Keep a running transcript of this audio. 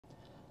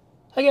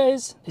Hi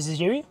guys, this is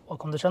Jerry,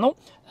 welcome to the channel,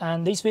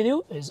 and this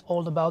video is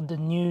all about the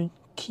new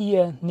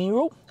Kia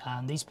Niro,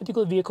 and this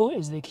particular vehicle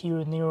is the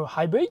Kia Niro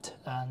Hybrid,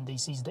 and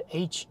this is the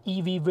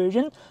HEV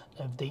version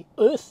of the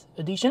Earth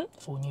edition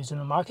for New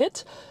Zealand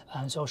market.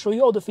 And so I'll show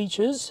you all the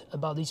features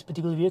about this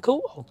particular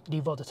vehicle. I'll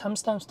leave all the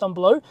timestamps down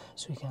below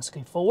so you can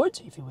skip forward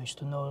if you wish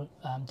to know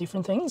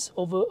different things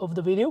over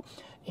the video.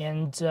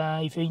 And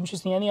if you're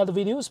interested in any other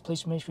videos,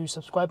 please make sure you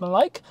subscribe and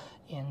like,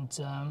 and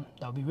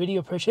that'll be really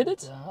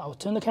appreciated. I'll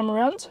turn the camera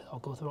around, I'll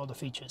go through all the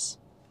features.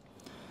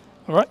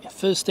 Alright,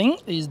 first thing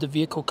is the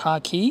vehicle car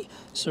key.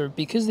 So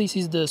because this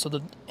is the sort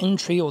of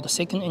entry or the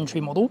second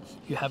entry model,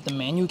 you have the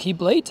manual key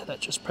blade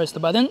that just press the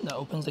button that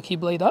opens the key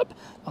blade up.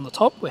 On the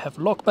top we have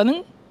lock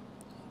button,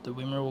 the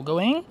wind mirror will go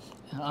in,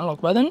 and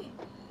unlock button,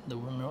 the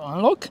wind mirror will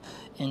unlock.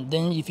 And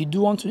then if you do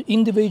want to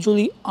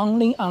individually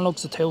unlink unlock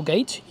the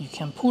tailgate, you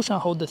can push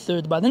and hold the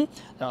third button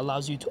that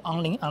allows you to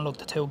unlink unlock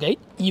the tailgate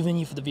even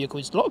if the vehicle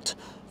is locked.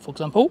 For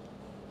example,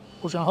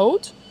 push and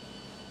hold.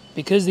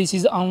 Because this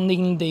is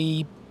unlinking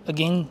the,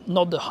 again,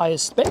 not the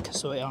highest spec,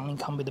 so it only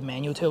comes with the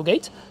manual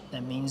tailgate.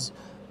 That means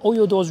all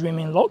your doors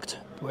remain locked,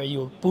 where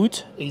your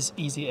boot is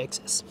easy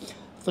access.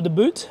 For the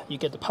boot, you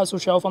get the parcel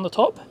shelf on the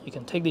top. You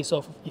can take this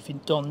off if you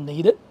don't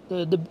need it,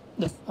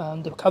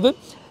 the cover.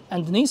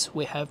 Underneath,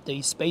 we have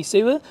the space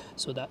saver,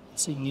 so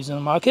that's in New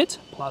Zealand market,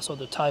 plus all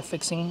the tire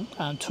fixing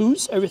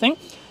tools, everything.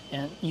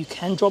 And you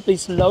can drop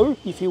this low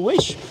if you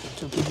wish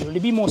to give you a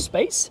little bit more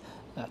space.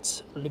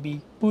 That's a little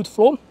bit boot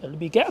floor, a little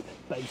bit gap.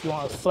 But if you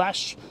want a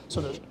flash,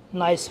 sort of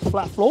nice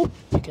flat floor,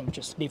 you can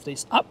just lift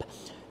this up.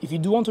 If you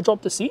do want to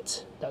drop the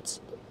seat, that's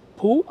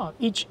pull on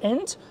each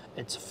end.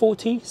 It's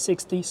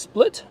 40-60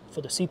 split for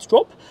the seat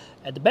drop.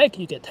 At the back,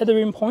 you get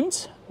tethering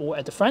points, or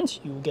at the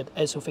front, you will get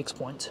ISOFIX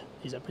point.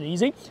 Is that pretty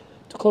easy?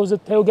 To close the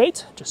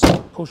tailgate, just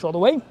push all the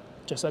way,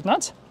 just like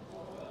that.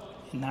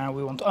 And now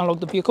we want to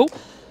unlock the vehicle.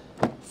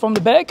 From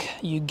the back,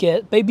 you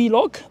get baby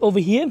lock over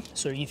here.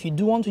 So if you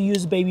do want to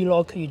use baby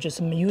lock, you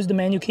just use the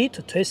manual key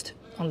to twist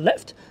on the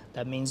left.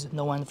 That means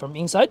no one from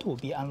inside will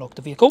be unlock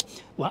the vehicle.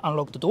 Will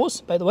unlock the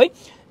doors, by the way.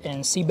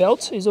 And seat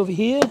belt is over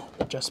here.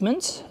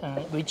 Adjustments,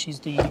 which is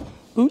the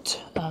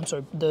boot.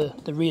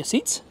 The rear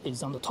seats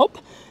is on the top,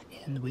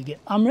 and we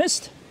get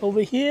armrest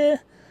over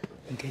here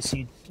in case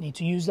you need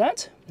to use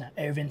that. Now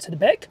air vent to the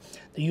back.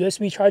 The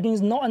USB charging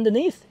is not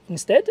underneath.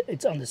 Instead,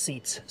 it's on the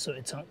seats. So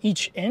it's on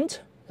each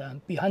end.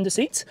 Behind the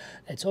seats.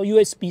 It's all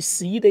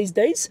USB-C these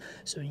days,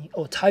 so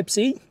or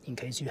Type-C. In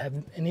case you have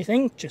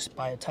anything, just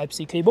buy a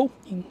Type-C cable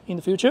in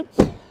the future.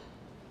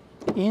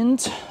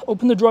 And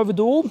open the driver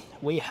door.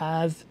 We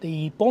have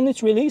the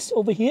bonnet release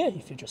over here.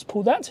 If you just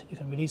pull that, you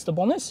can release the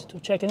bonnet to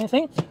check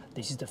anything.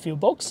 This is the fuse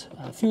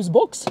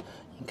box,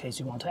 in case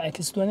you want to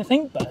access to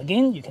anything. But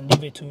again, you can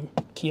leave it to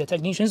Kia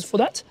technicians for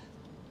that.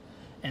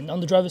 And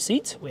on the driver's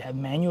seat, we have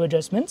manual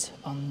adjustments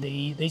on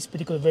this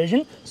particular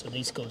version. So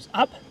this goes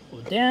up or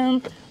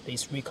down.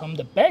 This recom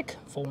the back,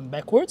 forward and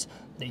backwards.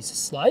 This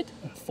slide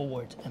and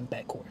forward and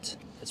backwards.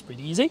 That's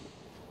pretty easy.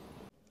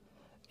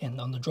 And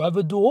on the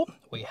driver door,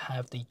 we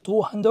have the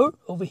door handle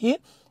over here.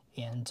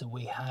 And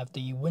we have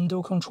the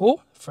window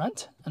control,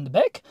 front and the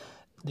back.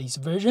 This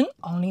version,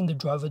 only in the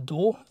driver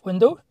door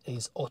window,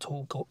 is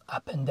auto go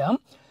up and down.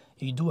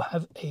 You do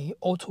have a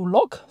auto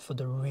lock for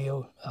the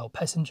rear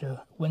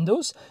passenger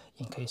windows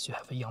in case you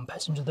have a young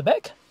passenger at the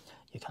back.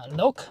 You can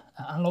unlock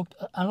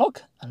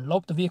and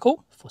lock the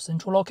vehicle for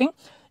central locking.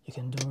 You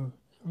can do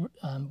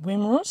wind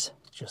mirrors.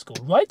 Just go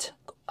right,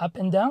 go up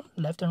and down,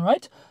 left and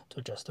right to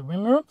adjust the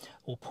wind mirror,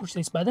 or push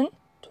this button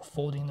to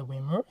fold in the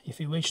wind mirror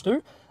if you wish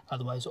to.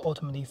 Otherwise, it'll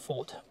automatically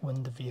fold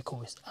when the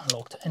vehicle is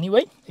unlocked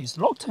anyway. It's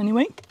locked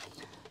anyway.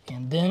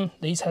 And then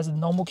this has a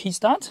normal key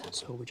start,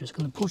 so we're just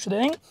going to push it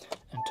in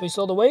and twist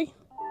all the way.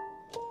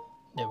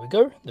 There we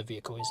go, the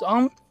vehicle is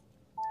on.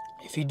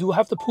 If you do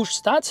have to push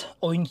start,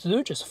 all you need to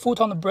do, just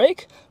foot on the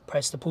brake,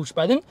 press the push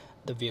button,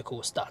 the vehicle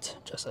will start,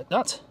 just like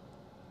that.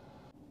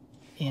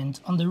 And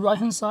on the right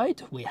hand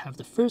side, we have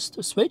the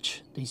first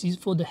switch. This is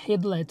for the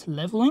headlight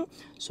leveling.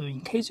 So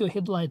in case your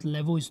headlight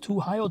level is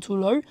too high or too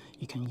low,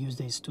 you can use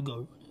this to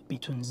go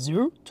between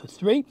 0 to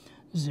 3.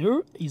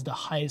 0 is the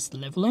highest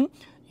leveling.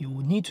 You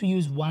will need to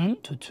use 1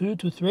 to 2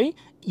 to 3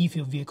 if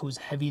your vehicle is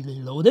heavily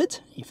loaded,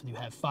 if you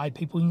have 5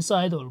 people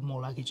inside or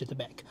more luggage at the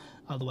back.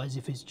 Otherwise,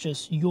 if it's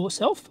just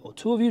yourself or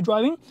 2 of you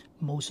driving,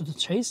 most of the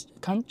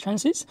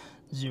chances,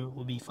 0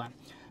 will be fine.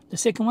 The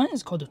second one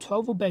is called the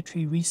 12-volt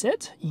battery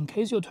reset. In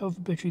case your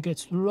 12-volt battery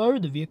gets too low,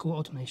 the vehicle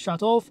automatically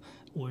shut off,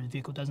 or the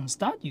vehicle doesn't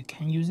start, you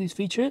can use this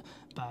feature,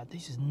 but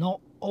this is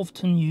not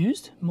often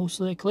used, most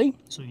likely,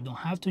 so you don't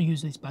have to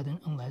use this button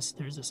unless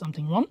there is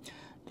something wrong.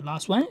 The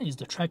last one is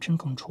the traction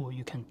control.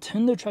 You can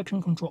turn the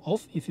traction control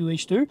off if you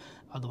wish to.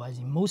 Otherwise,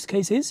 in most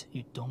cases,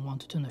 you don't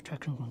want to turn the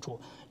traction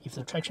control. If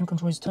the traction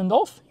control is turned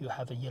off, you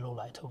have a yellow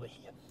light over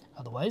here.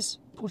 Otherwise,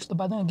 push the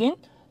button again.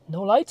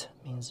 No light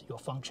means your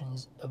function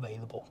is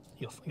available.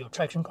 Your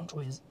traction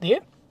control is there.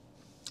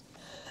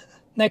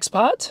 Next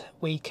part,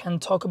 we can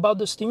talk about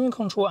the steering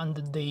control and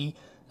the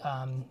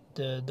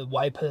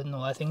wiper and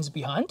all that things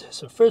behind.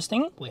 So first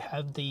thing, we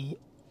have the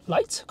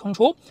light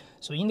control.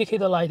 So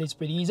indicator light is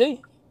pretty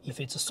easy. If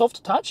it's a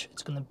soft touch,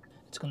 it's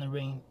gonna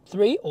ring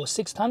 3 or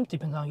 6 times,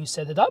 depending on how you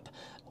set it up,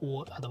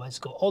 or otherwise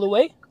go all the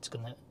way. It's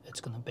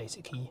gonna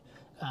basically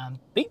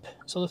beep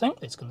sort of thing.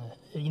 It's gonna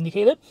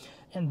indicate it.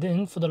 And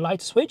then for the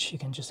light switch, you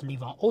can just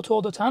leave on auto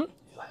all the time.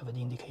 You have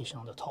the indication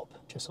on the top,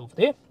 just over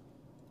there.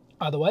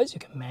 Otherwise, you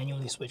can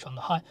manually switch on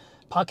the high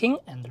parking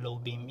and the low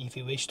beam if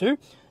you wish to.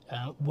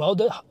 While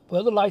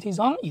the light is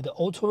on, either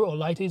auto or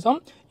light is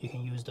on, you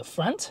can use the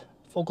front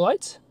fog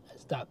lights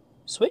as that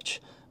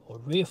switch, or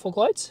rear fog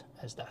lights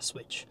as that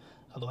switch.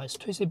 Otherwise,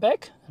 twist it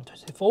back and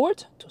twist it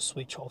forward to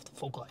switch off the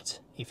fog lights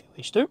if you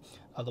wish to.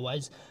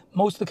 Otherwise,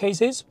 most of the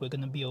cases, we're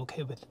going to be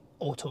okay with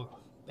auto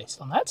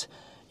based on that.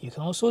 You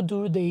can also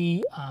do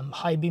the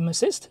high beam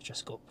assist.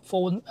 Just go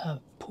forward,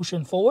 push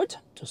and forward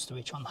to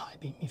switch on high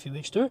beam if you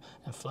wish to,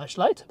 and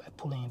flashlight by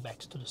pulling it back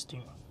to the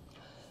steering.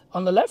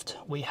 On the left,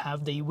 we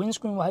have the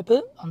windscreen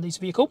wiper on this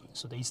vehicle.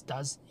 So this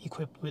does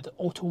equipped with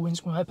auto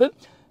windscreen wiper.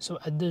 So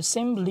at the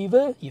same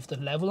lever, if the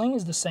leveling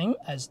is the same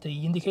as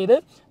the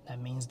indicator, that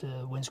means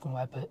the windscreen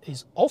wiper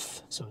is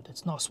off, so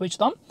it's not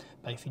switched on.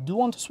 But if you do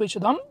want to switch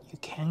it on, you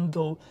can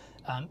go,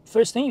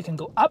 first thing, you can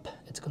go up,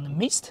 it's gonna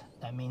mist.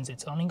 That means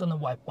it's only gonna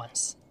wipe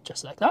once,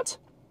 just like that.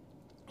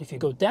 If you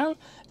go down,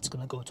 it's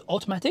gonna go to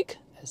automatic,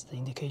 as the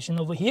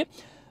indication over here.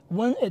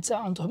 When it's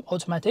on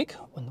automatic,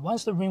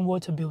 once the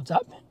rainwater builds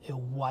up, it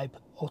will wipe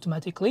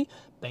automatically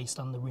based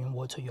on the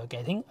rainwater you're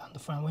getting on the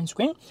front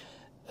windscreen.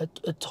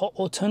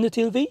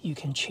 Alternatively, you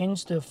can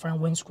change the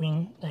front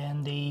windscreen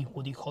and the,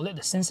 the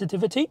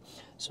sensitivity.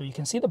 So you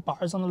can see the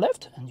bars on the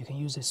left, and you can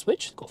use this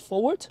switch to go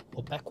forward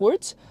or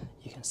backwards.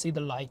 You can see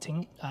the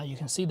lighting, you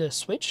can see the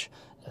switch.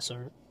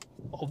 So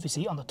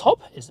obviously on the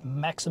top is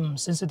maximum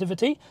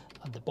sensitivity,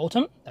 at the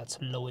bottom that's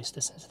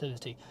lowest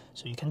sensitivity.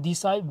 So you can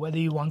decide whether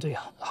you want it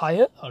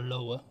higher or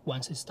lower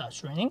once it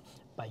starts raining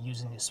by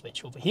using this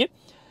switch over here.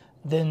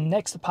 The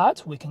next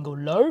part, we can go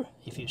low.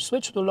 If you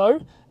switch to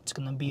low, it's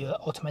going to be an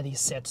automatic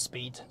set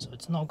speed. So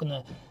it's not going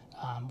to,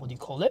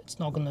 it's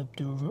not going to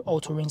do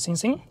auto rain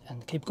sensing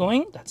and keep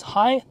going. That's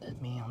high,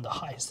 that means on the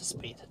highest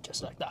speed,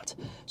 just like that.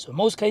 So in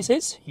most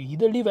cases, you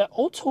either leave it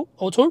auto,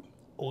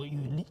 or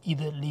you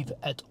either leave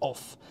it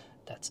off.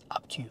 That's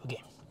up to you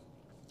again.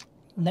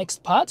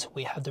 Next part,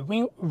 we have the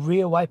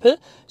rear wiper.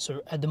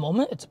 So at the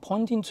moment, it's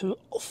pointing to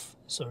off.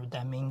 So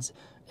that means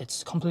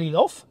it's completely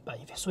off. But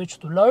if you switch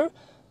to low,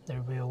 the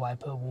rear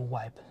wiper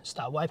will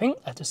start wiping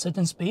at a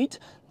certain speed.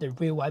 The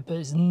rear wiper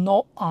is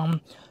not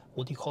on,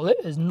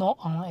 is not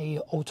on a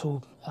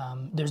auto,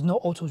 there's no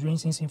auto rain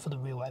sensing for the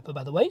rear wiper,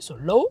 by the way. So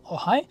low or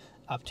high,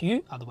 up to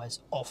you,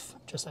 otherwise off,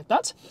 just like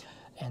that.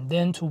 And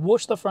then to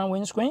watch the front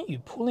windscreen, you're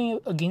pulling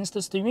it against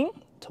the steering,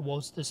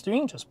 towards the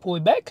steering, just pull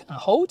it back and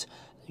hold.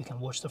 You can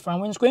watch the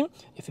front windscreen.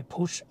 If you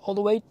push all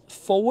the way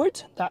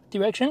forward that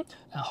direction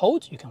and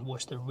hold, you can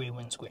watch the rear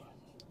windscreen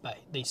by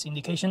this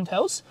indication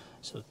tells.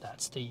 So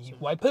that's the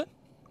wiper.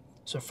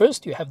 So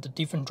first you have the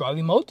different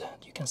driving mode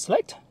you can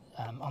select.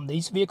 On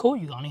this vehicle,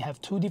 you only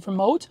have 2 different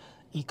modes,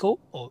 Eco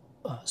or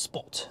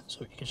Sport.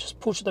 So you can just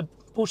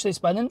push this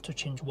button to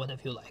change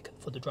whatever you like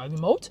for the driving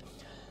mode.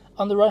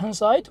 On the right hand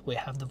side, we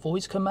have the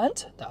voice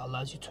command that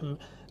allows you to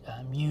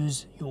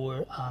use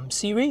your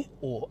Siri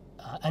or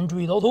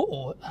Android Auto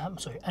or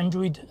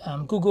Android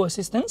Google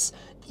Assistance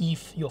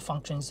if your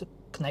function is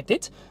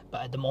connected.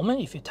 But at the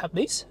moment, if you tap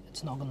this,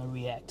 it's not going to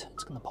react.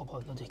 It's going to pop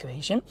out a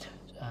notification.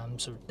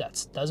 So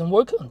that doesn't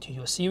work until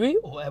your Siri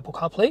or Apple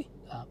CarPlay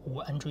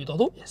or Android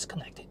Auto is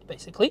connected,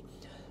 basically.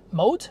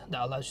 Mode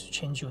that allows you to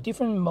change your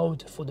different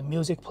mode for the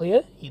music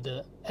player,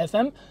 either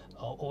FM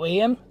or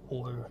AM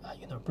or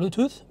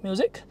Bluetooth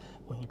music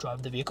when you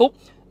drive the vehicle.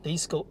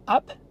 These go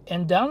up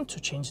and down to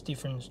change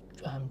different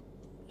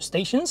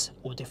stations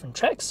or different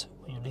tracks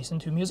when you listen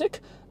to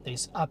music.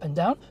 These up and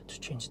down to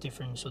change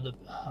different sort of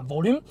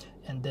volume,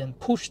 and then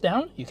push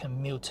down you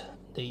can mute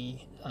the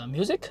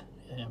music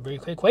in a very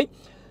quick way.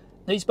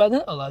 This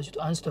button allows you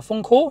to answer the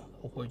phone call,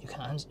 or you can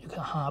hang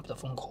up the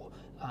phone call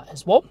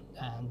as well.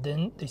 And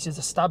then this is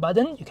the start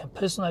button. You can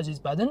personalize this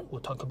button.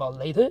 We'll talk about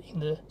later in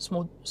the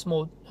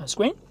small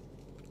screen.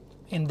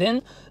 And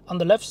then on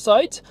the left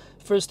side,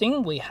 first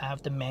thing, we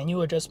have the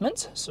menu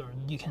adjustments. So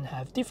you can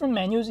have different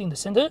menus in the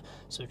center.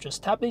 So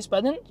just tap this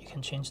button, you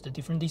can change the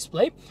different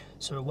display.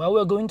 So while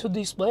we're going to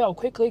display, I'll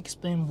quickly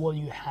explain what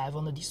you have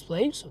on the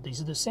display. So this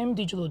is the same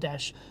digital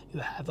dash you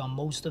have on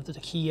most of the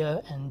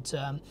Kia and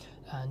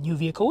new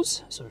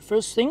vehicles. So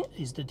first thing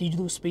is the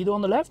digital speedo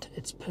on the left.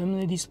 It's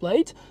permanently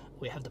displayed.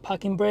 We have the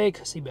parking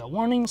brake, seatbelt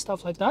warning,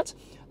 stuff like that.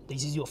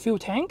 This is your fuel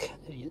tank,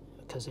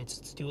 because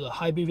it's still a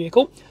hybrid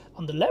vehicle.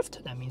 On the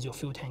left, that means your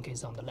fuel tank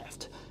is on the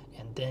left.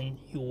 And then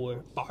your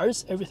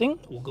bars, everything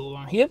will go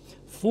around here,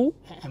 full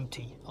and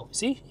empty.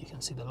 Obviously, you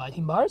can see the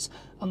lighting bars.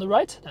 On the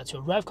right, that's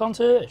your rev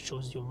counter. It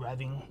shows your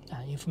revving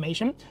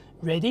information.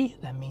 Ready,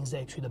 that means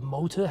that actually the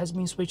motor has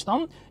been switched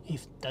on.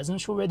 If it doesn't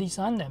show ready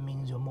sign, that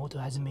means your motor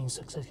hasn't been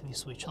successfully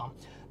switched on.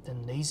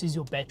 Then this is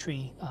your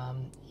battery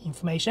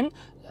information,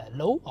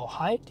 low or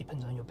high,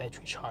 depends on your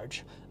battery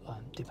charge,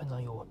 depends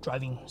on your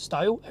driving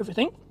style,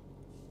 everything.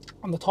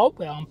 On the top,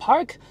 we're on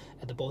park.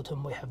 At the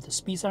bottom, we have the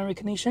speed sign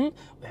recognition.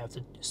 We have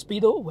the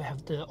speedo. We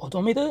have the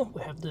odometer.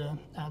 We have the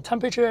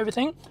temperature,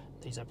 everything.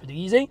 These are pretty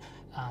easy.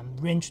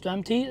 Range to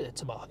empty,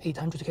 it's about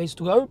 800 km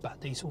to go,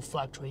 but these will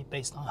fluctuate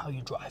based on how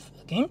you drive,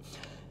 okay?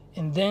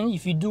 And then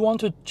if you do want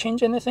to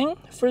change anything,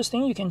 first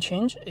thing you can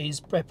change is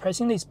by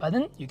pressing this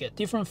button. You get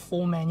different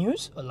 4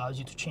 menus, allows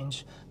you to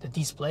change the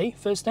display.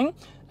 First thing,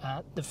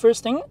 the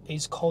first thing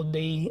is called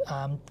the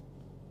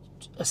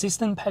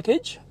assistant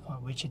package,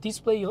 which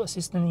display your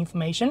assistant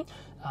information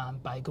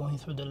by going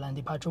through the lane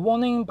departure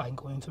warning, by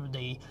going through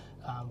the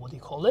what do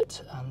you call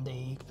it,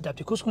 the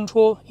adaptive cruise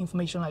control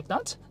information like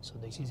that. So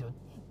this is your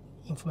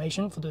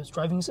information for the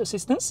driving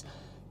assistance.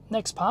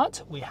 Next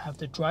part, we have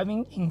the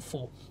driving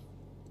info.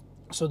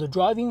 So the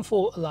driving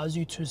info allows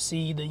you to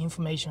see the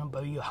information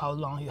about you, how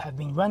long you have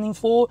been running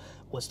for,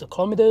 what's the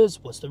kilometers,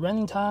 what's the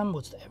running time,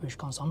 what's the average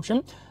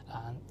consumption.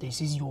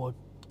 This is your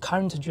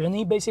current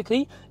journey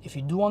basically. If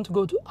you do want to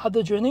go to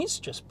other journeys,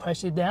 just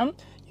press it down.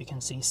 You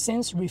can see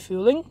since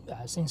refueling,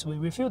 since we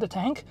refill the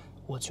tank,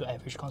 what's your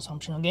average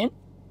consumption again.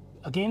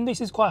 Again,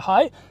 this is quite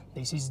high.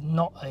 This is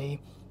not a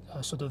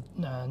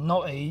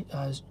not a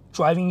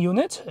driving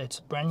unit. It's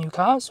a brand new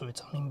car, so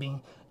it's only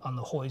been on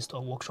the hoist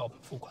or workshop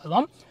for quite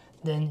long.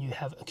 Then you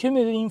have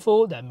accumulated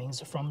info. That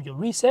means from your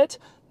reset,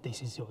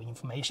 this is your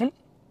information.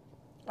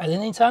 At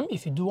any time,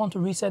 if you do want to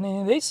reset any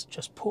of this,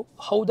 just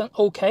hold on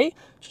OK,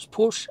 just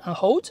push and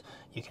hold.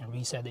 You can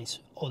reset this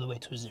all the way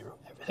to 0,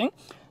 everything.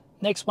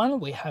 Next one,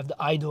 we have the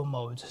idle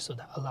mode. So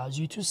that allows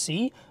you to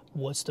see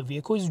what the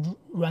vehicle is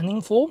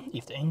running for,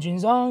 if the engine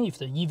is on, if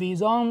the EV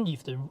is on,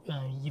 if the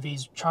EV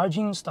is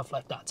charging, stuff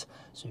like that.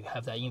 So you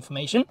have that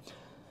information.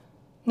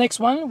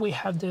 Next one, we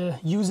have the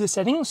user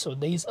settings. So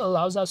this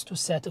allows us to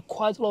set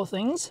quite a lot of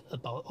things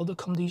about all the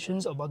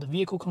conditions, about the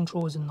vehicle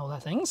controls and all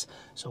that things.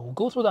 So we'll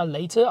go through that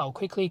later. I'll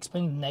quickly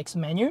explain the next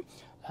menu,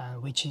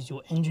 which is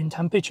your engine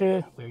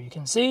temperature, where you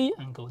can see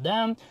and go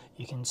down.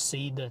 You can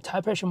see the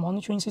tire pressure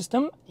monitoring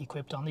system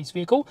equipped on this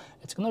vehicle.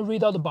 It's going to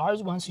read out the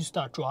bars once you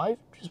start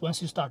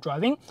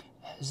driving,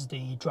 as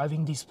the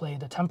driving display,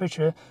 the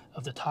temperature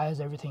of the tires,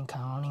 everything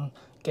kind of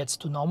gets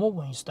to normal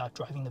when you start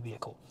driving the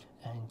vehicle.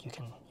 And you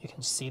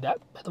can see that,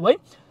 by the way.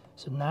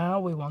 So now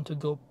we want to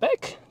go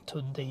back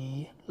to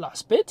the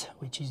last bit,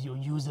 which is your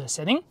user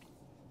setting.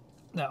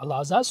 That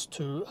allows us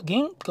to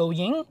again go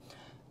in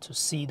to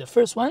see the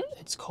first one.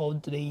 It's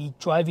called the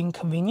driving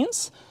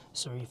convenience.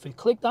 So if we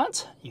click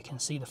that, you can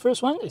see the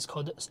first one is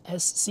called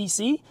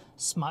SCC,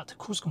 Smart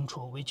Cruise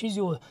Control, which is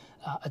your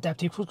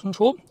adaptive cruise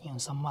control in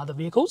some other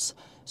vehicles.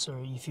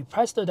 So if you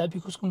press the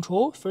adaptive cruise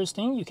control, first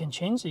thing you can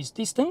change is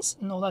distance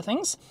and all that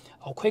things.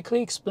 I'll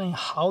quickly explain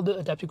how the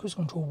adaptive cruise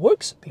control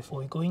works before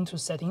we go into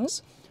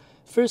settings.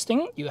 First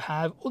thing, you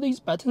have all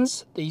these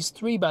buttons, these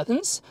 3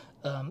 buttons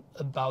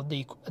about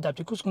the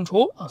adaptive cruise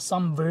control. On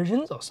some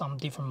versions or some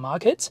different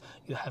markets,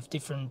 you have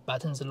different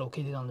buttons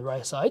located on the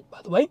right side,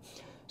 by the way.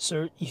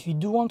 So if you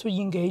do want to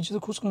engage the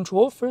cruise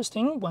control, first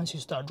thing, once you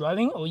start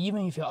driving, or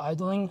even if you're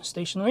idling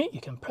stationary, you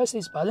can press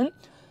this button.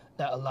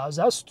 That allows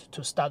us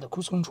to start the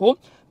cruise control.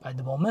 By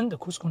the moment, the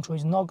cruise control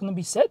is not going to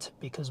be set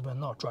because we're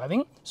not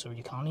driving. So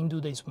you can only do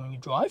this when you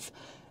drive.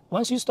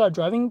 Once you start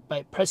driving,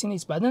 by pressing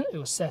this button, it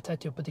will set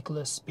at your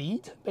particular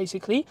speed.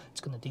 Basically, it's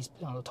going to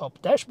display on the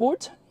top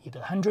dashboard, either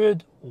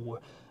 100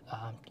 or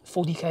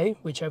 40k,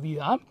 whichever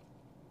you are.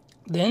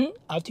 Then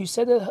after you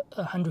set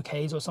 100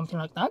 k's or something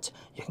like that,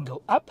 you can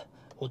go up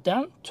or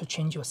down to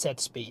change your set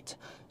speed.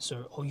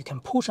 So, or you can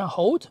push and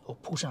hold or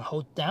push and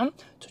hold down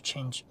to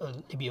change a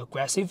little bit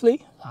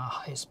aggressively,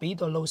 high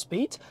speed or low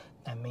speed.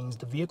 That means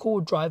the vehicle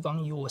will drive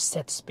on your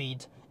set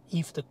speed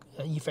if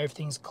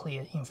everything's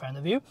clear in front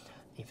of you.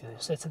 If you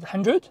set at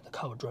 100, the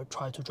car will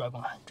try to drive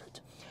on 100.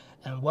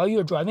 And while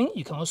you're driving,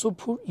 you can also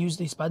use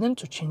this button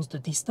to change the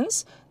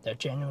distance. There are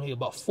generally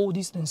about 4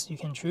 distances you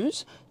can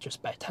choose.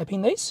 Just by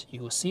tapping this, you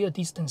will see a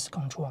distance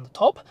control on the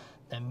top.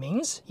 That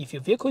means if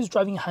your vehicle is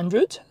driving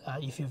 100,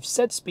 if you've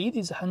set speed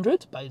is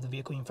 100, but the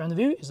vehicle in front of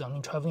you is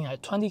only traveling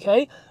at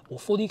 20k or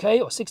 40k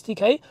or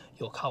 60k,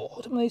 your car will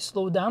automatically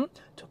slow down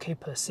to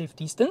keep a safe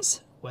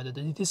distance, whether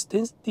the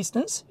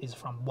distance is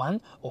from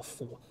 1 or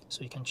 4.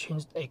 So you can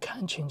change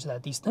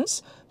that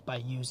distance by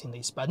using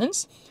these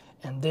buttons.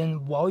 And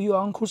then while you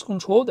are on cruise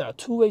control, there are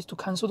 2 ways to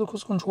cancel the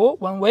cruise control.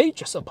 One way,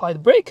 just apply the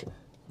brake.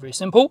 Very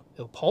simple.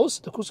 It'll pause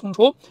the cruise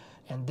control.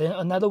 And then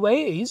another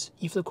way is,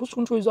 if the cruise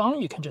control is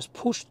on, you can just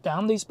push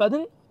down this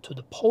button to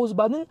the pause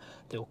button.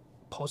 They'll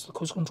pause the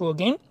cruise control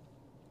again.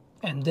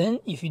 And then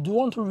if you do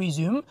want to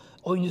resume,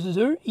 all you need to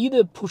do,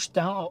 either push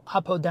down or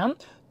up or down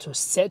to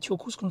set your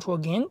cruise control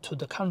again to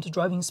the current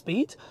driving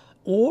speed,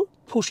 or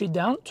push it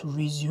down to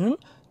resume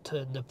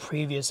to the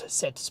previous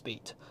set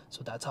speed.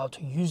 So that's how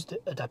to use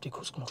the adaptive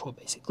cruise control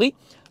basically.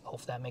 I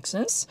hope that makes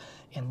sense.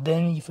 And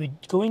then if we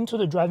go into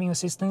the driving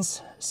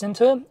assistance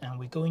center and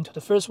we go into the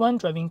first one,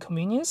 driving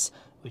convenience,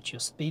 which your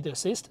speed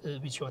assist,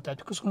 which your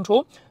adaptive cruise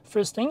control.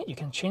 First thing, you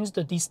can change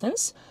the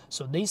distance.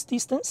 So this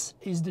distance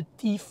is the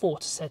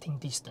default setting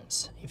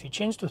distance. If you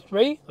change to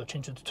 3, or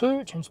change to 2,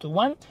 or change to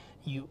 1,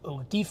 you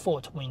will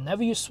default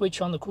whenever you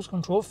switch on the cruise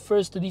control.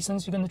 First, the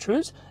distance you're going to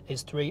choose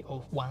is 3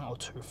 or 1 or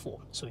 2, 4.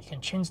 So you can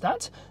change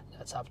that.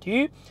 That's up to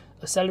you.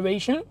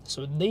 Acceleration.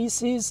 So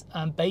this is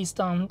based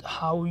on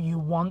how you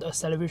want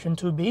acceleration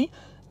to be.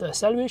 The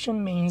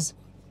acceleration means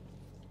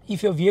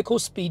if your vehicle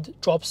speed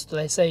drops,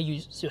 let's say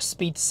your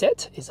speed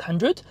set is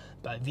 100,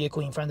 but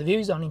vehicle in front of you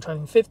is only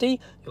driving 50,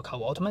 your car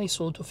will automatically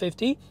slow to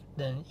 50.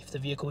 Then if the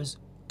vehicle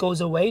goes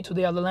away to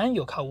the other lane,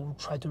 your car will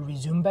try to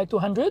resume back to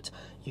 100.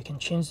 You can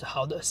change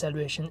how the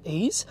acceleration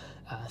is.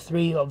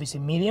 3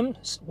 obviously medium,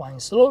 1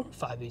 is slow,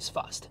 5 is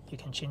fast. You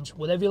can change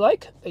whatever you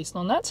like based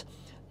on that.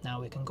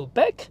 Now we can go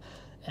back.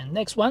 And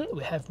next one,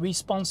 we have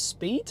response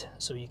speed.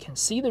 So you can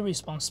see the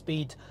response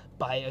speed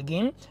by,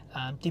 again,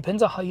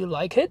 depends on how you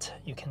like it.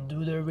 You can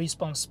do the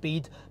response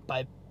speed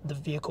by the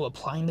vehicle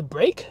applying the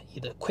brake,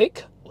 either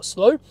quick or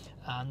slow.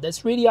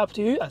 That's really up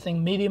to you. I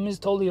think medium is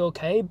totally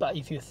okay, but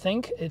if you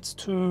think it's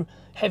too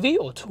heavy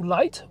or too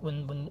light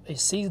when it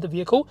sees the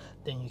vehicle,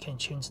 then you can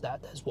change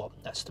that as well.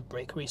 That's the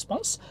brake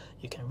response.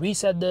 You can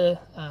reset the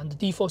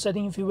default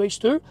setting if you wish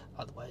to,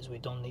 otherwise we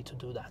don't need to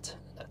do that.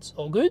 That's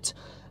all good.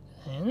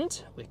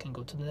 And we can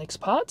go to the next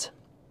part.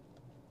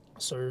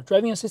 So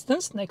driving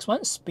assistance, next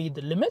one, speed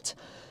limit.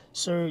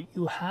 So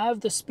you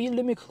have the speed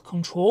limit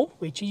control,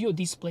 which is your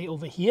display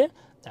over here.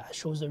 That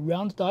shows the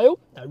round dial.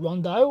 That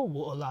round dial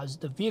will allow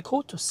the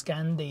vehicle to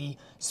scan the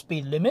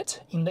speed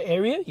limit in the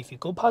area. If you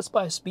go past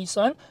by a speed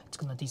sign, it's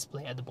going to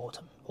display at the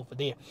bottom over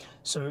there.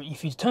 So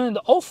if you turn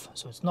it off,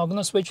 so it's not going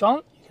to switch on.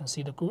 You can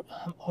see the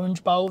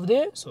orange bar over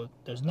there. So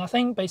there's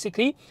nothing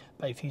basically.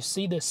 But if you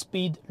see the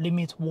speed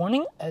limit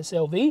warning,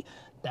 SLV,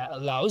 that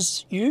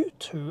allows you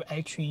to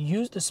actually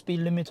use the speed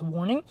limit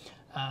warning.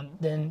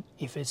 Then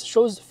if it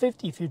shows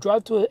 50, if you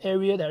drive to an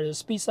area that is a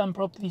speed sign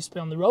properly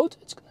displayed on the road,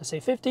 it's going to say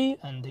 50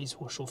 and this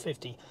will show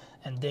 50.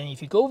 And then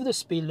if you go over the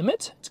speed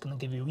limit, it's going to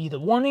give you either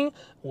warning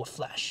or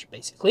flash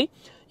basically.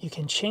 You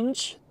can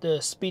change the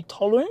speed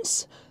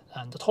tolerance.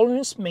 And the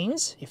tolerance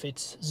means if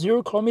it's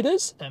 0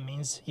 kilometers, that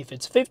means if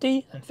it's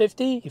 50 and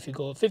 50, if you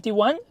go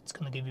 51, it's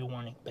going to give you a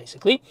warning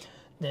basically.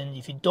 Then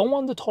if you don't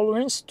want the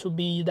tolerance to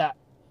be that,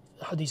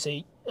 how do you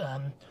say,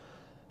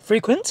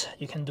 frequent,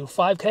 you can do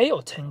 5k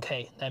or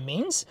 10k. That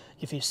means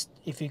if it's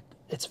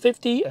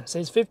 50 and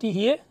says 50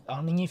 here,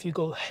 only if you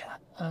go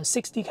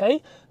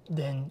 60k,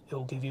 then it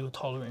will give you a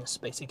tolerance,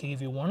 basically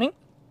give you a warning.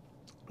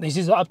 This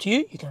is up to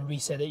you. You can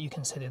reset it, you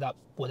can set it up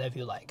whatever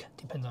you like,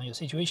 depends on your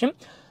situation.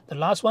 The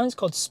last one is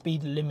called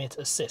speed limit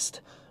assist.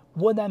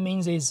 What that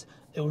means is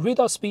it will read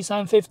out speed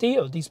sign 50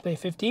 or display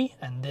 50,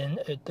 and then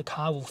the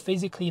car will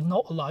physically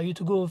not allow you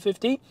to go over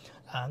 50.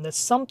 And that's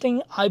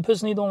something I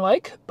personally don't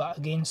like, but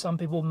again, some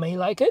people may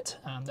like it,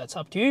 and that's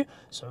up to you.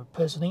 So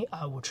personally,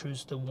 I will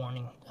choose the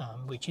warning,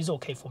 which is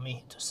okay for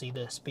me to see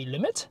the speed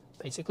limit,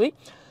 basically.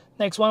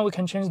 Next one, we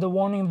can change the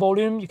warning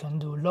volume. You can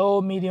do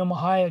low, medium, or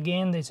high.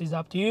 Again, this is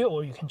up to you,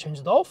 or you can change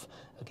it off.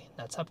 Again,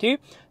 that's up to you.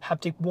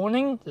 Haptic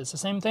warning, that's the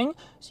same thing.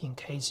 So in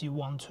case you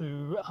want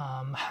to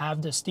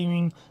have the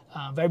steering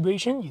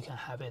vibration, you can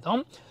have it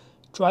on.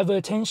 Driver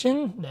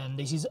attention, then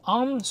this is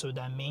on, so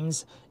that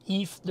means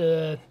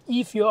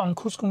if you're on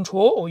cruise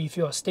control or if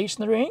you're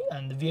stationary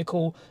and the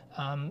vehicle,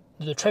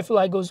 the traffic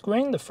light goes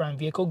green, the front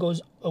vehicle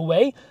goes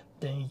away,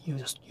 then you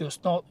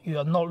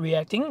are not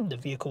reacting. The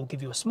vehicle will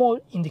give you a small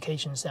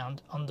indication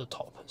sound on the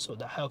top, so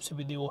that helps you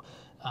with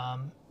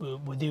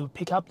your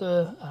pick up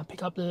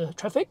the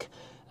traffic.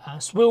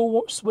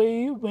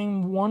 Sway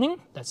ring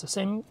warning, that's the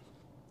same.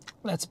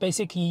 That's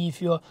basically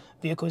if your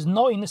vehicle is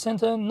not in the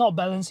center, not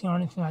balancing or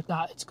anything like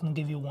that, it's going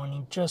to give you a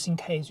warning just in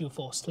case you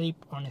fall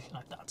asleep or anything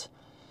like that.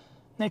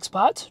 Next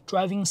part,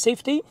 driving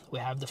safety. We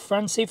have the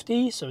front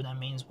safety, so that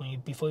means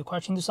before you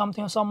crash into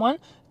something or someone,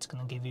 it's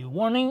going to give you a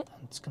warning,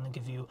 and it's going to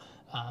give you,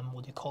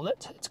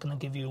 It's going to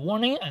give you a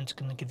warning, and it's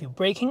going to give you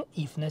braking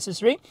if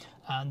necessary.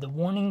 And the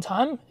warning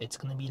time, it's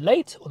going to be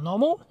late or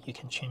normal. You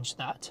can change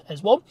that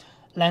as well.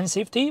 Land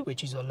safety,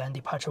 which is your land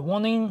departure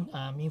warning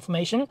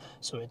information.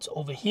 So it's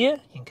over here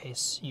in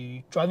case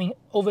you're driving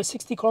over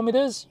 60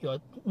 kilometers, you're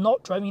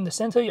not driving in the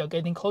center, you're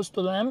getting close to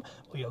the lamp,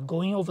 or you're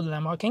going over the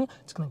land marking.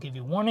 It's going to give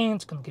you warning,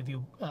 it's going to give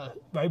you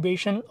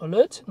vibration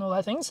alert and all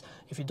that things.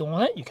 If you don't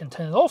want it, you can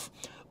turn it off.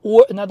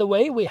 Or another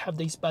way, we have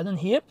this button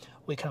here.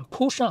 We can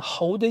push and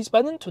hold this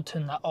button to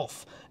turn that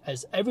off.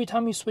 As every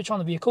time you switch on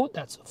the vehicle,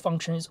 that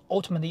function is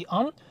ultimately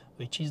on,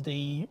 which is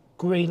the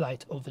gray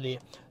light over there.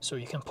 So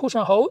you can push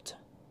and hold.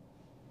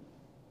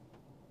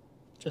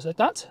 Just like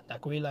that,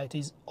 that green light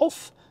is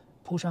off.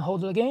 Push and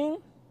hold it again.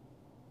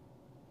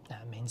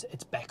 That means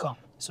it's back on.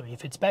 So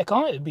if it's back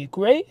on, it'll be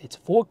gray.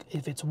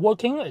 If it's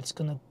working, it's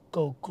gonna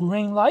go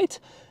green light.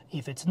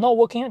 If it's not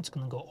working, it's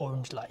gonna go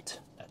orange light.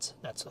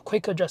 That's a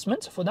quick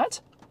adjustment for that.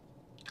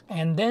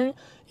 And then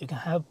you can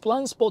have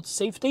blind spot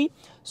safety.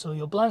 So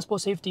your blind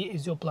spot safety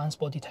is your blind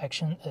spot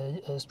detection,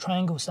 a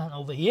triangle sign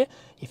over here.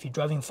 If you're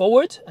driving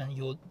forward and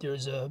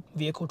there's a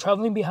vehicle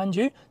traveling behind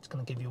you, it's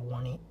going to give you a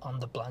warning on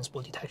the blind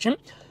spot detection.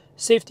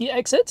 Safety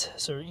exit,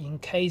 so in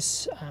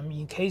case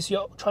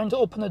you're trying to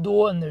open the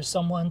door and there's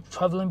someone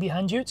traveling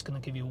behind you, it's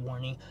going to give you a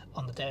warning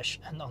on the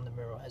dash and on the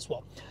mirror as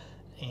well.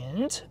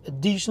 And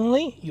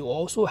additionally, you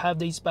also have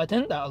this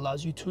button that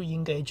allows you to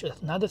engage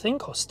another thing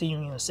called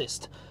steering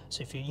assist.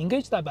 So if you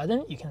engage that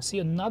button, you can see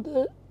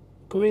another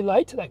gray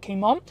light that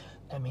came on.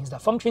 That means the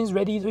function is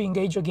ready to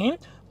engage again.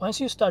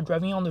 Once you start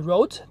driving on the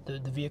road, the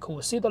vehicle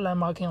will see the lane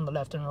marking on the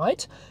left and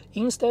right.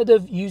 Instead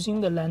of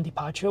using the lane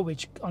departure,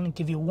 which only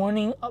give you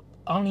warning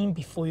only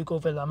before you go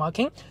over the lane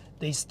marking,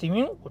 the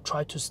steering will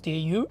try to steer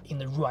you in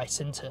the right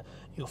center.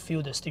 You'll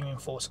feel the steering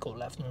force go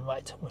left and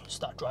right when you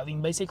start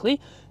driving, basically.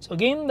 So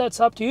again, that's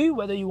up to you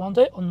whether you want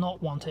it or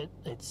not want it.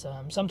 It's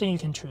something you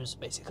can choose,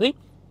 basically.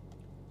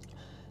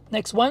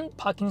 Next one,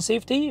 parking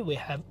safety. We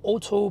have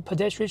auto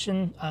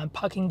pedestrian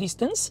parking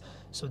distance.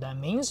 So that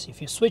means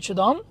if you switch it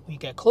on, when you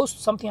get close to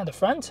something at the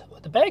front or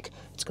the back,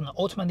 it's going to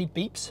automatically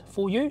beeps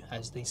for you,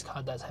 as this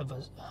car does have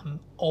a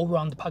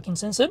all-round parking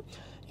sensor.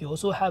 You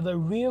also have a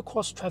rear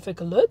cross traffic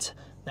alert.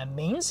 That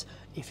means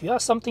if you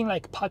have something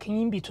like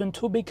parking in between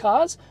two big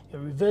cars, you're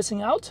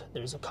reversing out,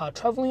 there's a car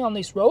traveling on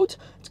this road,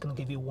 it's going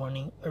to give you a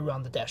warning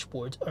around the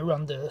dashboard,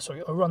 around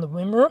the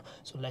mirror,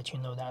 so let you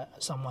know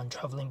that someone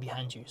traveling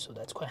behind you. So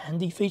that's quite a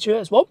handy feature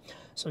as well.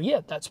 So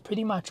yeah, that's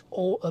pretty much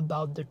all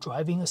about the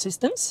driving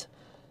assistance.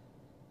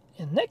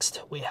 And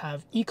next we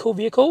have eco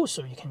vehicle,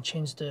 so you can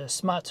change the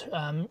smart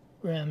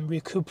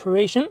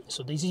recuperation.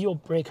 So this is your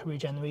brake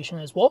regeneration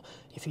as well.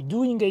 If you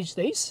do engage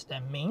this,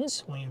 that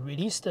means when you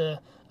release the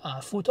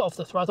foot off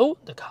the throttle,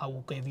 the car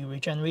will give you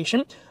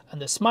regeneration.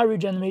 And the smart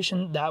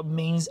regeneration, that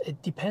means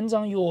it depends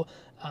on your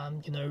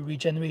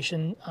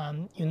regeneration,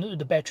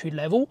 the battery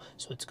level.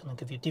 So it's going to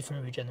give you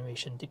different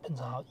regeneration, depends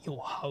on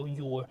how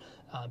your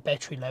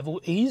battery level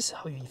is,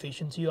 how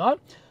efficient you are.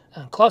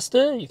 And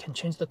cluster, you can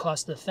change the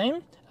cluster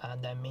theme,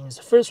 and that means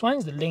the first one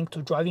is the link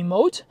to driving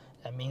mode.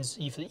 That means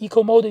if the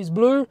eco mode is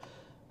blue,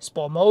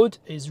 sport mode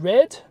is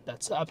red,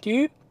 that's up to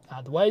you.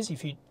 Otherwise,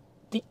 if you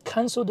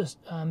cancel the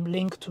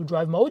link to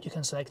drive mode, you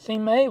can select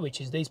theme A, which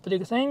is this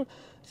particular thing,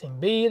 theme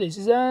B, this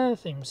is that,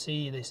 theme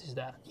C, this is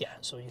that. Yeah,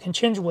 so you can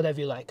change whatever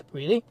you like,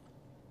 really.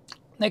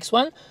 Next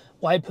one,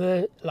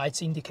 wiper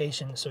lights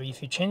indication. So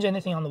if you change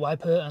anything on the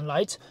wiper and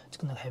lights, it's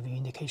going to have your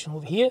indication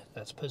over here.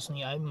 That's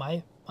personally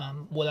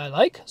what I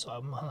like, so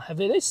I'm going to have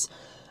this.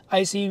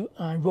 I see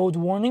road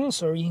warning,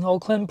 so in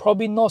Auckland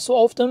probably not so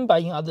often,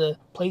 but in other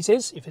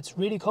places, if it's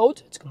really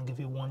cold, it's going to give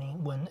you a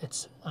warning when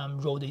it's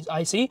road is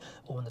icy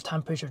or when the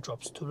temperature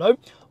drops too low.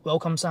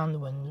 Welcome sound,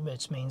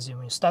 which means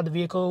when you start the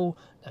vehicle,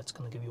 that's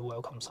going to give you a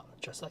welcome sound,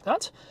 just like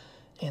that.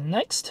 And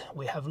next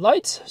we have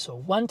lights, so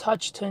one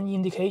touch turn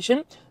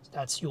indication.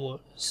 That's your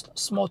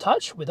small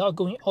touch without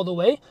going all the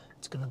way.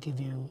 It's going to give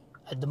you,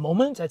 at the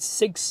moment, that's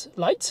 6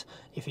 lights.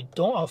 If you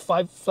don't have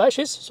 5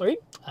 flashes, sorry.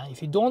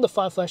 If you don't want the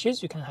 5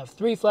 flashes, you can have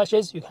 3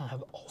 flashes, you can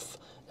have off.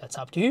 That's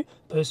up to you.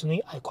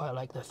 Personally, I quite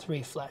like the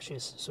 3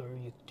 flashes, so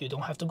you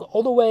don't have to go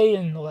all the way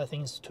and all that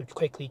things to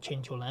quickly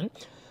change your lane.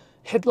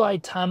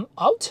 Headlight time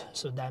out,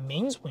 so that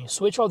means when you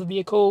switch off the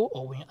vehicle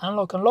or when you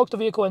unlock the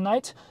vehicle at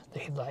night, the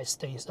headlight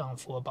stays down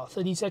for about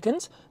 30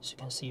 seconds, so you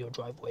can see your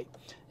driveway.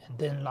 And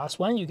then last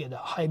one, you get a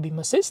high beam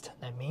assist.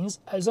 That means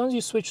as long as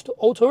you switch to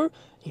auto,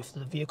 if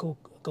the vehicle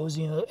goes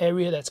in an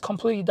area that's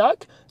completely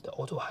dark, the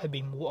auto high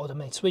beam will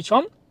automatically switch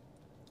on.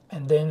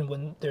 And then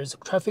when there's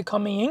traffic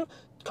coming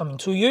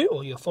to you,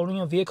 or you're following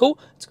a vehicle,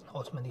 it's going to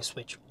automatically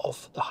switch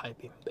off the high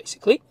beam,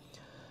 basically.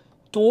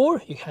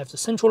 Door, you have the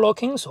central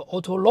locking, so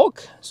auto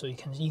lock, so you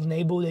can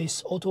enable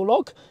this auto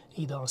lock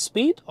either on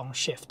speed or on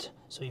shift.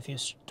 So if you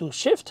do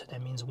shift,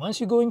 that means once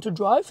you go into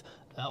drive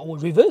or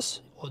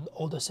reverse,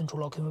 all the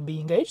central locking will be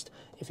engaged.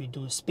 If you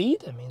do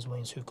speed, that means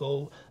once you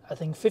go, I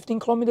think 15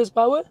 kilometers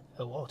per hour, it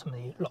will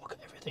automatically lock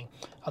everything.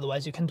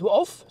 Otherwise, you can do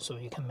off, so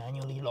you can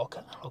manually lock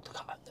and unlock the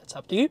car. That's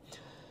up to you.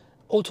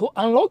 Auto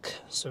unlock,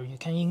 so you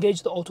can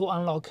engage the auto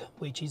unlock,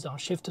 which is on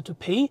shift to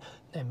P.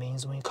 That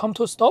means when you come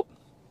to a stop,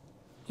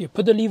 you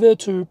put the lever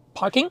to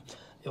parking,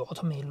 it will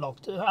automatically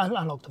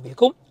unlock the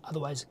vehicle.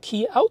 Otherwise,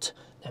 key out,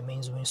 that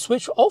means when you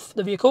switch off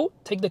the vehicle,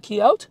 take the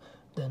key out,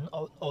 then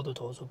all the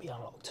doors will be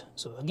unlocked.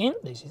 So again,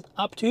 this is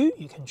up to you.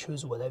 You can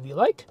choose whatever you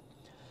like.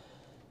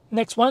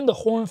 Next one, the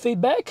horn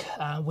feedback.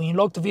 When you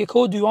lock the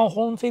vehicle, do you want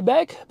horn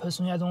feedback?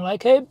 Personally, I don't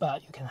like it,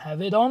 but you can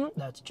have it on.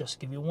 That's just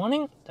give you a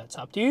warning. That's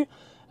up to you.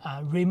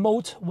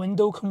 Remote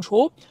window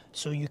control.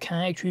 So you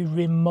can actually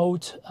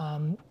remote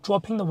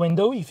dropping the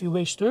window if you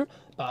wish to,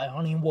 but it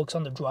only works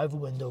on the driver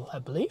window, I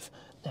believe.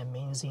 That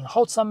means in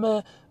hot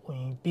summer,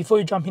 before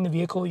you jump in the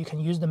vehicle, you can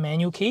use the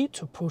manual key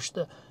to push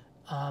the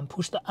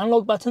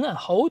unlock button and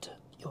hold.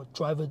 Your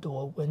driver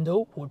door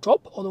window will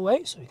drop all the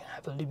way, so you can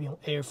have a little bit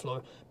of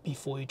airflow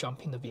before you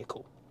jump in the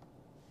vehicle.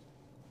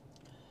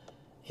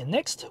 And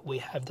next, we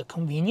have the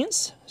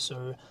convenience.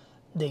 So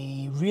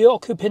the rear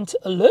occupant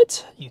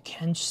alert, you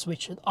can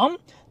switch it on.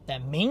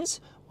 That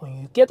means when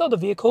you get out of the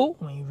vehicle,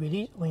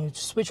 when you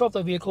switch off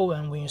the vehicle,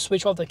 and when you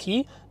switch off the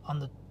key,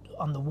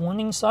 on the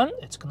warning sign,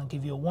 it's going to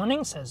give you a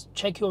warning, says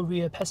check your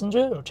rear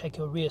passenger or check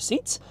your rear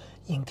seats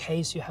in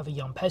case you have a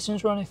young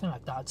passenger or anything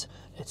like that.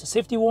 It's a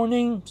safety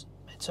warning.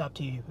 It's up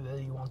to you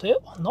whether you want it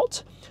or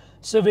not.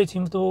 Service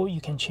interval, you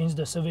can change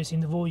the service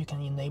interval, you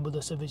can enable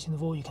the service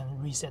interval, you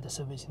can reset the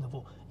service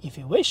interval if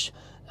you wish.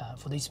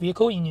 For this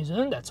vehicle in New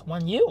Zealand, that's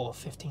 1 year or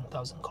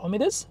 15,000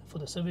 kilometers for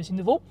the service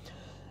interval.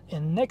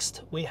 And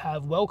next we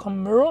have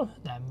welcome mirror.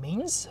 That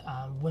means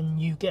when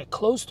you get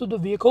close to the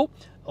vehicle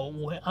or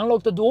when you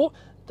unlock the door,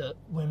 the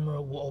wind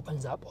mirror will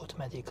open up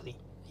automatically.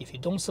 If you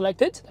don't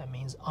select it, that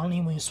means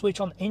only when you switch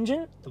on the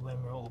engine, the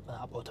wind mirror will open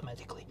up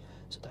automatically.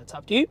 So that's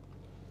up to you.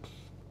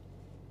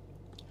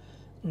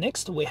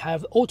 Next we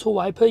have auto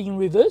wiper in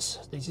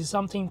reverse. This is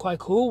something quite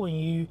cool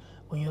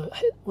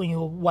when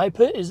your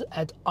wiper is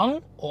at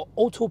on or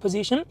auto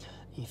position.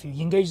 If you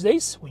engage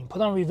this, when you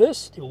put on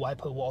reverse, your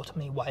wiper will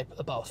automatically wipe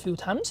about a few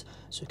times,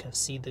 so you can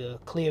see the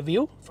clear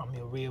view from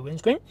your rear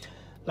windscreen.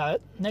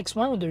 Next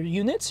one, the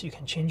units, you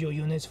can change your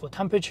units for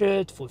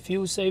temperature, for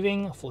fuel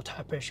saving, for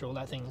tire pressure, all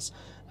that things.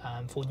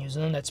 For New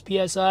Zealand, that's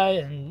PSI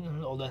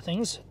and all that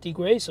things,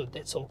 degree, so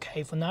that's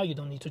okay for now. You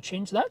don't need to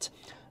change that.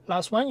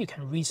 Last one, you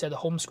can reset the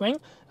home screen,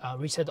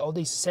 reset all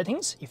these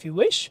settings if you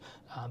wish,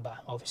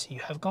 but obviously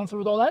you have gone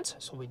through all that,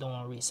 so we don't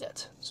want to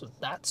reset. So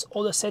that's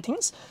all the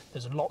settings.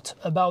 There's a lot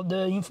about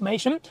the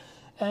information,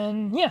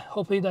 and yeah,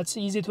 hopefully that's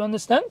easy to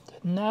understand.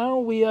 Now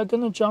we are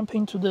going to jump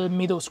into the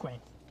middle screen.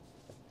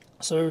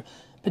 So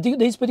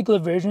this particular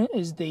version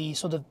is the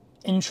sort of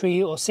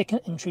entry or second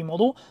entry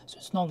model, so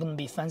it's not going to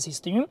be fancy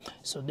steering.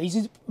 So this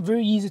is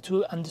very easy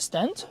to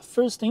understand.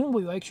 First thing,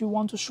 we actually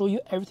want to show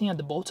you everything at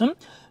the bottom.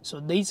 So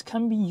these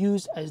can be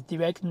used as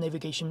direct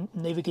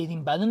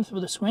navigating button through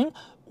the screen,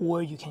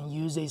 or you can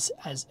use this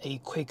as a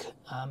quick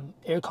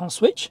aircon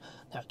switch.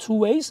 There are two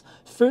ways.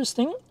 First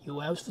thing,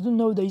 you have to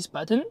know this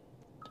button.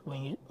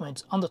 When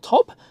it's on the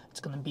top, it's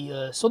going to be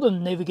a sort of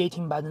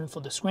navigating button for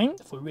the screen,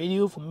 for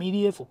radio, for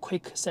media, for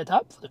quick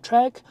setup, for the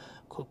track,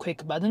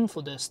 quick button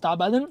for the start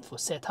button, for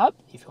setup.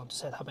 If you want to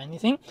set up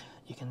anything,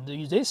 you can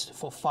use this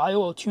for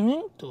file or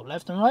tuning to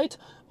left and right,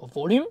 or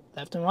volume,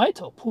 left and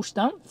right, or push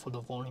down for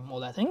the volume, all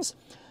that things.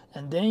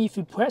 And then if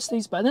you press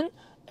this button,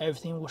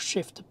 everything will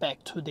shift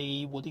back to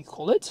the, what do you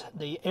call it,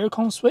 the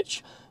aircon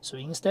switch. So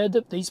instead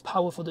of this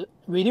power for the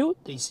radio,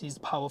 this is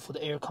power for the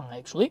aircon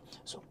actually.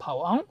 So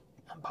power on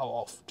and power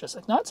off, just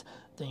like that.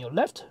 Then your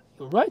left,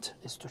 your right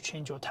is to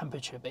change your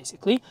temperature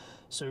basically.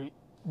 So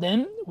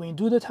then when you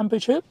do the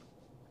temperature,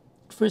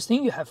 first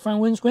thing, you have front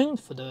windscreen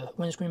for the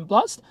windscreen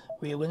blast,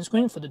 rear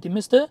windscreen for the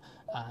demister,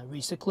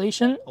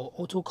 recirculation or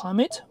auto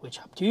climate, which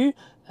up to you,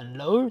 and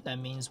low, that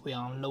means we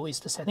are on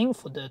lowest setting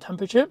for the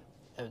temperature,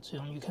 as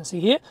you can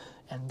see here.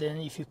 And then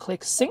if you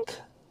click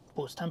sync,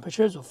 both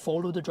temperatures will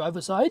follow the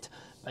driver's side,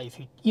 but if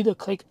you either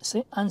click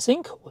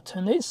unsync or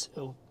turn this,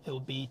 it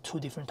will be two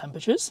different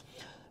temperatures.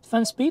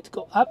 Fan speed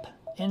go up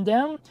and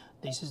down.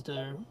 This is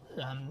the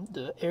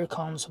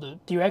aircon sort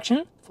of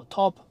direction for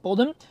top,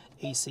 bottom,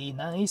 AC,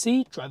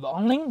 non-AC, driver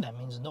only. That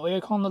means no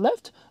aircon on the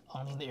left,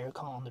 only the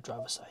aircon on the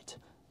driver's side.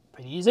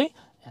 Pretty easy.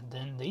 And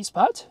then this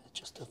part,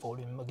 just the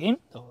volume again,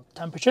 the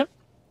temperature.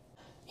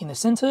 In the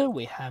center,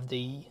 we have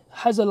the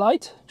hazard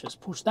light. Just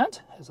push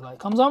that, hazard light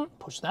comes on,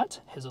 push that,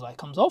 hazard light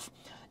comes off.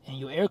 And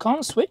your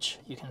aircon switch,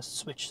 you can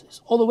switch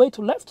this all the way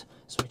to left,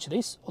 switch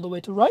this all the way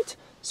to right,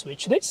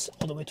 switch this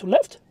all the way to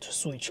left to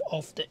switch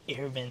off the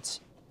air vents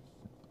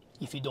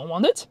if you don't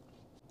want it.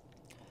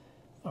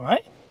 All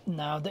right,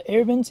 now the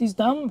air vents is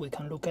done, we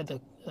can look at the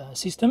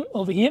system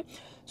over here.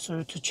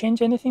 So to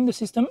change anything in the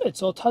system,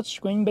 it's all touch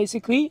screen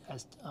basically.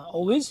 As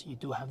always, you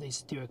do have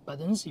these direct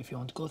buttons if you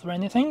want to go through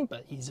anything,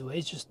 but easy way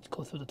is just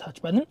go through the touch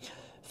button.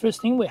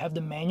 First thing, we have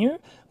the menu.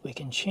 We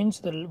can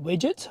change the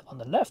widget on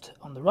the left,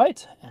 on the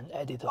right, and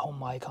edit the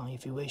home icon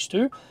if you wish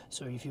to.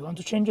 So if you want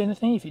to change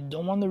anything, if you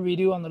don't want the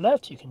radio on the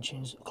left, you can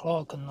change the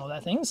clock and all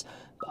that things,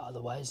 but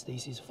otherwise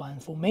this is fine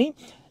for me.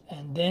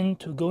 And then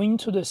to go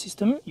into the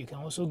system, you can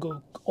also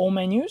go all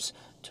menus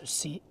to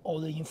see all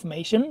the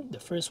information. The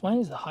first one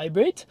is the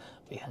hybrid.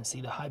 We can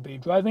see the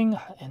hybrid driving,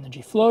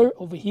 energy flow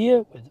over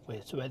here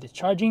with where the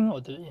charging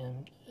or the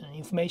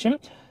information.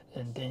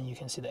 And then you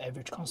can see the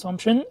average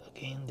consumption.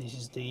 Again, this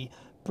is the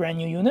brand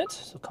new unit,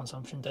 so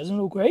consumption doesn't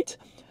look great.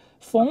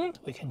 Phone,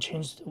 we can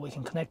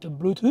connect to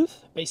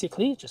Bluetooth.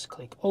 Basically, just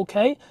click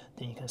OK.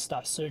 Then you can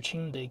start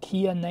searching the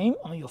Kia name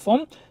on your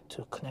phone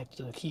to connect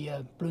to the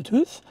Kia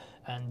Bluetooth.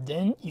 And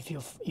then if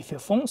your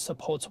phone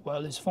supports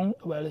wireless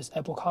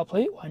Apple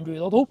CarPlay or Android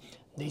Auto,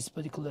 this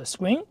particular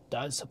screen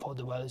does support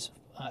the wireless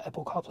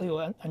Apple CarPlay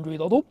or Android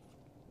Auto.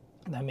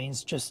 That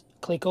means just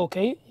click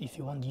OK. If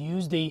you want to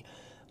use the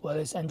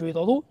wireless Android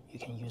Auto, you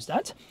can use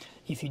that.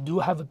 If you do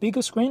have a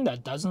bigger screen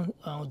that doesn't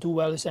do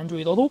wireless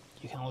Android Auto,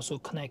 you can also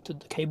connect to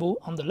the cable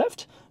on the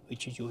left,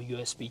 which is your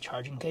USB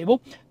charging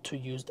cable, to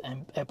use the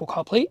Apple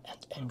CarPlay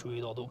and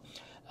Android Auto.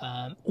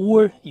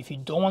 Or if you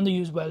don't want to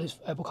use wireless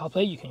Apple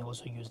CarPlay, you can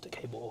also use the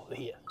cable over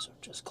here. So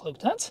just click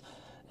that.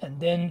 And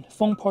then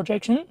phone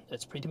projection,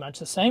 that's pretty much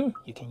the same.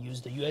 You can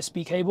use the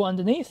USB cable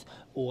underneath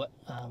or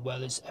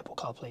wireless Apple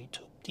CarPlay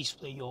to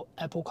display your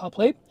Apple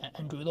CarPlay and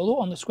Android Auto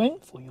on the screen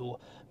for your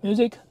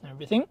music and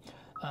everything.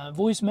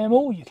 Voice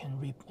memo, you can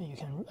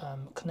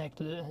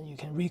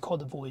record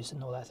the voice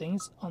and all that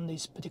things on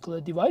this particular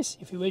device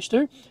if you wish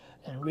to.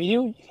 And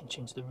radio, you can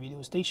change the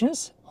radio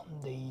stations on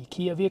the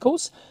Kia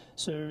vehicles.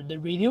 So the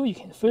radio,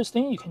 first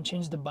thing you can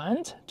change the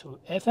band to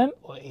FM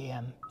or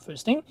AM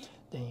first thing.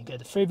 Then you get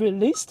the favorite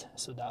list,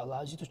 so that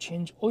allows you to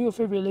change all your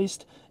favorite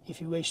list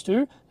if you wish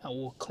to,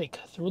 or click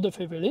through the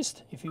favorite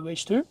list if you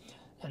wish to.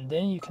 And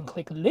then you can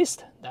click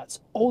list. That's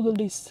all the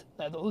lists,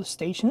 all the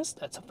stations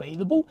that's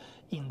available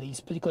in this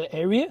particular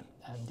area,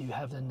 and you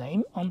have the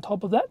name on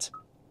top of that.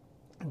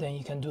 Then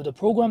you can do the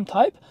program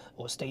type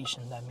or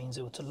station. That means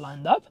it will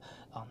line up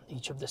on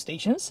each of the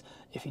stations.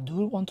 If you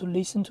do want to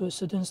listen to a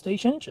certain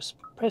station, just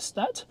press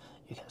that.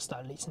 You can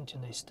start listening to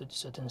this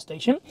certain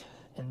station.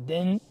 And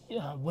then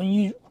when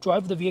you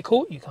drive the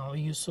vehicle, you can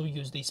also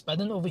use this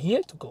button over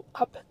here to go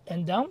up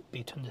and down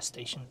between the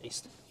station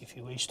list if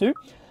you wish to.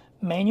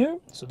 Menu,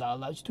 so that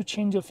allows you to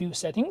change a few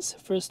settings.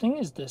 First thing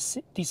is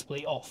the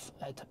display off.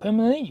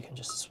 Permanently, you can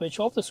just switch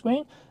off the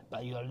screen,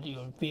 but your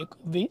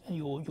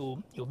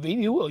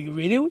video or your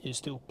radio is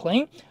still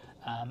playing.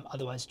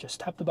 Otherwise, just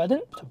tap the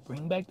button to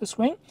bring back the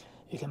screen.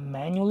 You can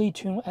manually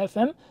tune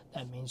FM.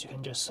 That means you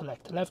can just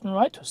select left and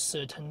right to a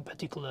certain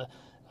particular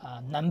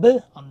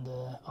number on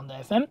the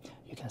FM.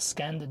 You can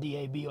scan the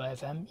DAB or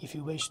FM if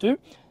you wish to,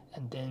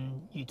 and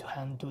then you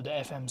can do the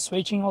FM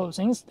switching, all those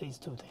things. These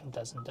two things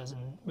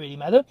doesn't really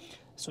matter.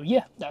 So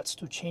yeah, that's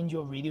to change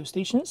your radio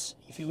stations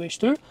if you wish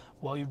to.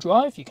 While you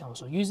drive, you can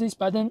also use this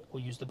button or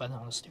use the button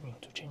on the steering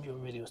to change your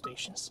radio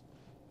stations.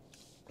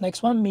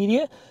 Next one,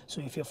 media.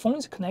 So if your phone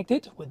is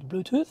connected with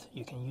Bluetooth,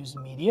 you can use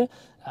media,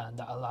 and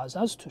that allows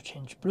us to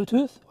change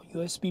Bluetooth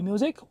or USB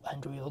music,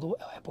 Android Auto or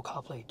Apple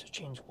CarPlay to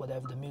change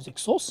whatever the music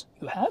source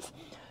you have.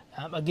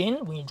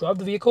 Again, when you drive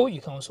the vehicle,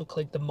 you can also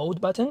click the mode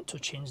button to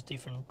change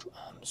different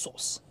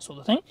source sort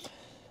of thing.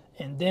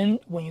 And then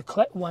when you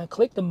click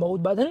the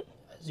mode button,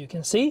 as you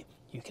can see,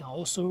 you can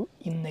also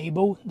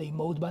enable the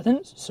mode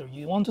button. So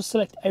you want to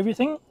select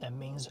everything. That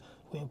means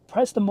when you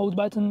press the mode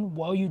button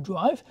while you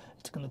drive,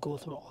 it's going to go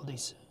through all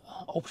these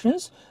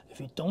options. If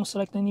you don't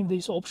select any of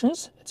these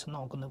options, it's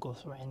not going to go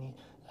through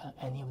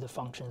any of the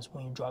functions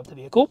when you drive the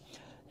vehicle.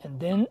 And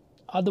then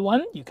other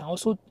one, you can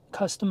also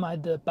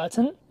customize the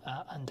button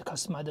and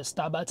customize the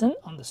start button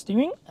on the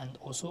steering and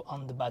also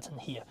on the button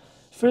here.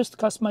 First,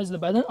 customize the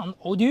button on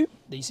audio.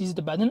 This is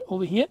the button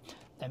over here.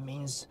 That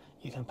means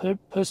you can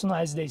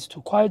personalize this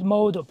to quiet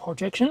mode or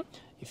projection.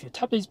 If you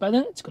tap this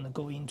button, it's going to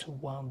go into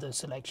one of the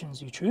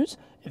selections you choose.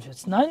 If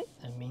it's none,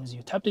 that means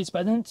you tap this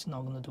button, it's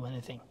not going to do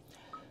anything.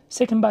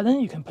 Second button,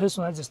 you can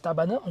personalize the start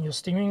button on your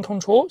steering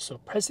control. So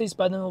press this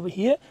button over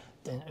here,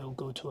 then it will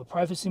go to a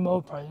privacy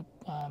mode,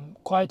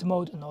 quiet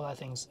mode, and all that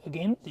things.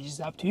 Again, this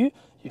is up to you.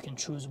 You can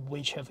choose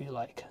whichever you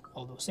like,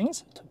 all those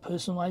things, to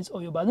personalize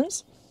all your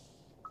buttons.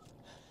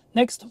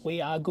 Next,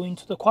 we are going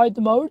to the quiet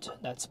mode.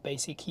 That's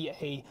basically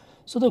a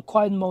sort of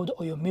quiet mode,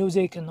 or your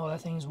music and all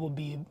that things will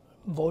be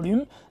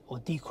volume or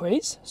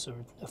decrease, so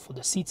for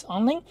the seats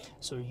only,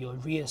 so your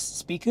rear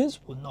speakers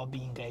will not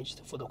be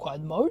engaged for the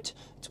quiet mode.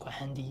 It's quite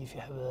handy if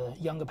you have a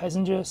younger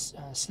passenger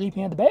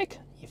sleeping at the back,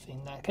 if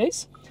in that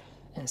case.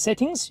 And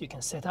settings, you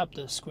can set up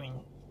the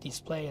screen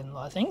display and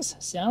other things.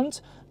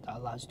 Sound, that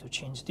allows you to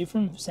change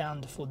different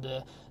sound for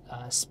the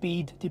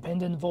speed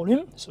dependent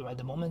volume. So at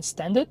the moment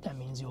standard, that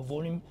means your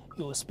volume,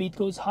 your speed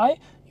goes high,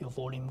 your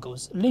volume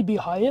goes a little bit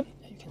higher.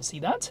 You can see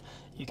that.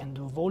 You can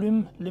do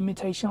volume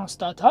limitation on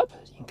startup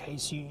in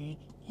case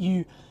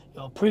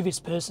your previous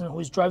person who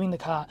is driving the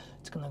car,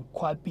 it's going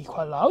to be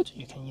quite loud.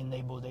 You can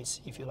enable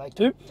this if you like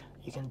to.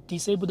 You can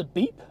disable the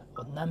beep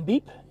or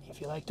non-beep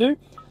if you like to.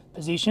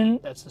 Position,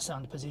 that's the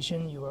sound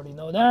position, you already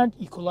know that.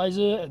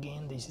 Equalizer,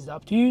 again, this is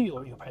up to you,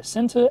 or you press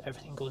center,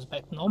 everything goes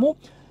back to normal.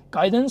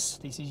 Guidance,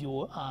 this is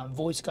your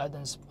voice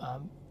guidance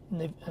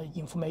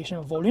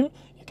information volume.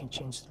 You can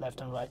change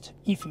left and right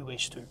if you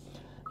wish to.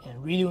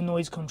 And radio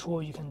noise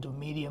control, you can do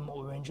medium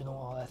or original,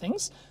 all that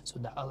things. So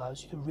that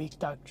allows you to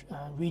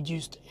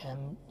reduce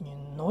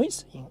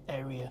noise in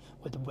area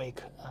with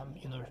weak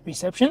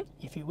reception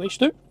if you wish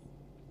to.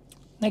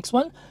 Next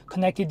one,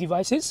 connected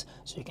devices.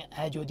 So you can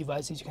add your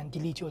devices, you can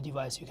delete your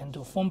device, you can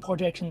do phone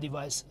projection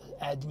device,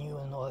 add new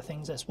and other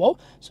things as well.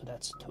 So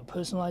that's to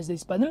personalize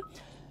this button.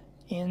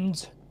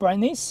 And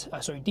brightness,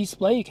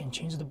 display, you can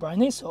change the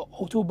brightness or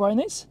auto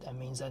brightness. That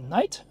means at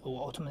night it will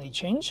automatically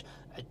change.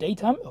 At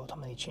daytime, it will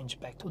automatically change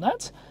back to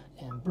that.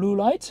 And blue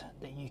light,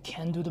 that you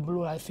can do the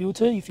blue light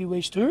filter if you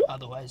wish to.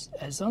 Otherwise,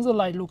 as long as the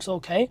light looks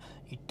okay,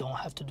 you don't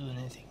have to do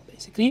anything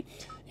basically.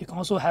 You can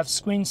also have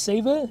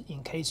screensaver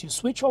in case you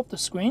switch off the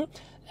screen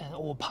and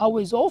or power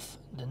is off,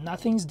 then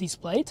nothing's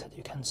displayed.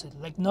 You can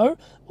select no,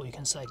 or you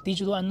can select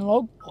digital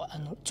analog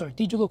or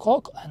digital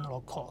clock or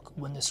analog clock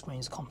when the screen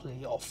is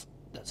completely off.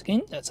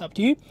 That's up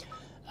to you.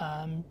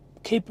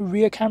 keep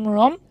rear camera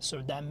on,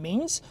 so that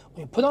means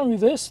when you put on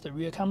reverse, the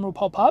rear camera will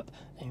pop up,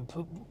 and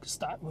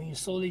when you're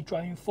slowly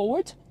driving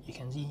forward, you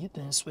can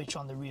then switch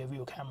on the rear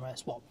view camera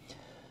as well.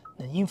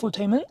 The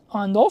infotainment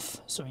on and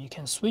off, so you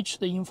can switch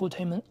the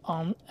infotainment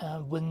on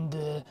when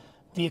the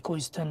vehicle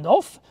is turned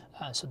off.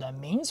 So that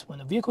means when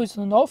the vehicle is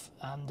turned off,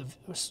 the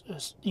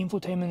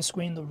infotainment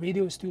screen, the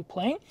radio is still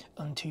playing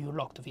until you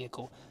lock the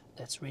vehicle.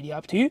 That's really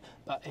up to you,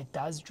 but it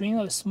does drain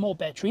a small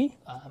battery.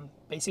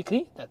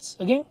 Basically, that's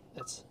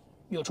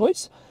your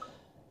choice.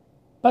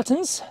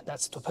 Buttons,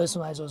 that's to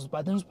personalize those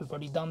buttons. We've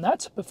already done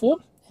that before.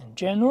 In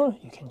general,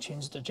 you can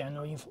change the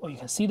general or you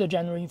can see the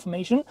general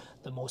information.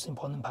 The most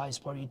important part is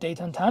probably date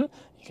and time.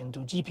 You can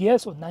do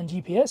GPS or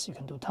non-GPS. You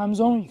can do time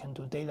zone. You can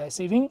do daylight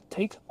saving,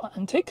 take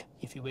and take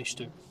if you wish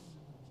to.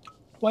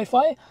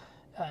 Wi-Fi,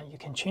 you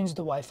can change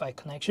the Wi-Fi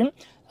connection,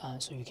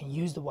 so you can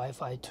use the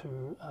Wi-Fi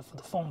for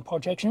the phone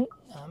projection.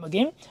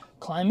 Again,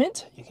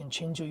 climate, you can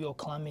change your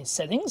climate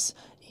settings.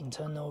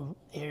 Internal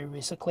air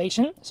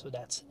recirculation, so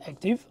that's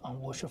active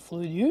on washer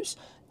fluid use.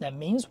 That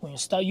means when you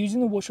start using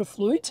the washer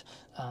fluid,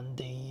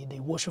 the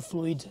washer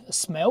fluid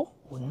smell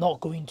will not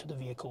go into the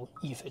vehicle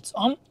if it's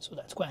on, so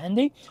that's quite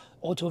handy.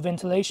 Auto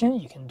ventilation,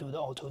 you can do the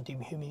auto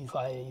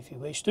dehumidifier if you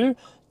wish to.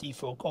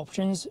 Defog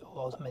options,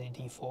 automatic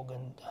defog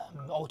and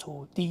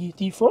auto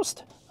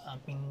defrost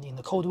in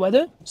the cold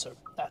weather. So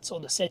that's all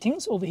the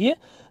settings over here.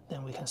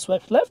 Then we can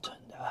swipe left.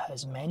 That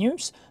has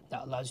menus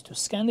that allows you to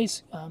scan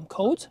this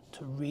code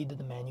to read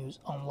the menus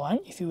online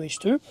if you wish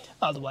to.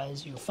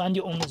 Otherwise, you'll find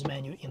your owner's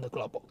menu in the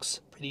glove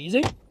box. Pretty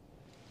easy.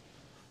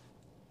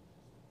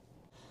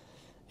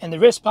 And the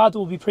rest part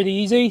will be pretty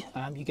easy.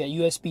 You get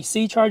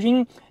USB-C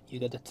charging, you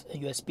get the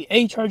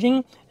USB-A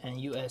charging, and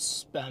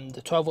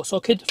the 12-volt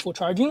socket for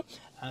charging.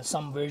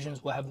 Some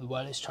versions will have the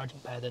wireless charging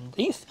pad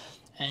underneath.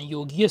 And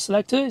your gear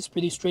selector is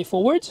pretty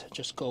straightforward.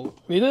 Just go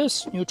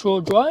reverse,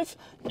 neutral, drive,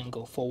 and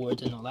go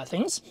forward and all that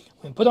things.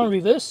 When you put on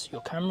reverse,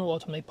 your camera will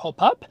automatically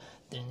pop up.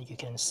 Then you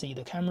can see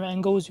the camera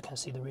angles, you can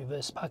see the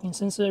reverse parking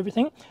sensor,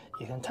 everything.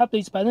 You can tap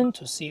this button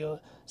to see a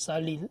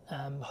slightly,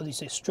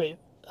 straight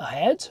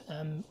ahead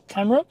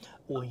camera,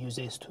 or use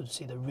this to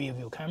see the rear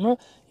view camera.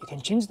 You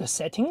can change the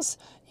settings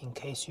in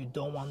case you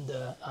don't want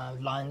the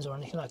lines or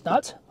anything like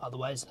that.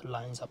 Otherwise, the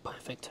lines are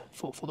perfect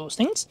for those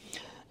things.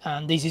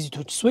 And this is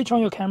to switch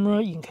on your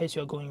camera in case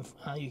you're going,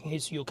 in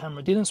case your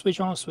camera didn't switch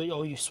on,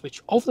 or you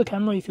switch off the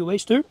camera if you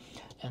wish to.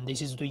 And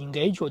this is to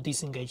engage or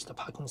disengage the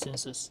parking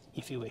sensors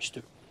if you wish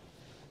to.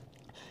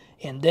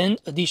 And then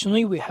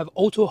additionally, we have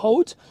auto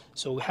hold.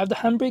 So we have the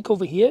handbrake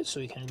over here, so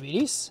you can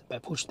release by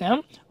push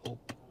down, or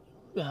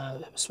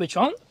switch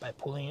on by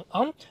pulling it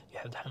on. You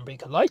have the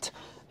handbrake light.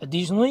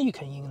 Additionally, you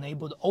can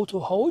enable the auto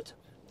hold.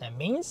 That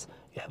means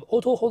you have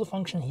auto hold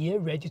function here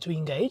ready to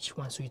engage.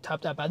 Once you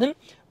tap that button,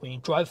 when you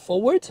drive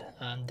forward,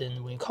 and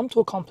then when you come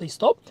to a complete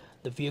stop,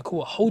 the vehicle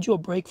will hold your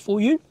brake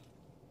for you,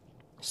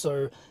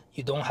 so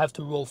you don't have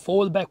to roll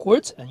forward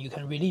backwards, and you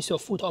can release your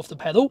foot off the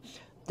pedal.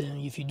 Then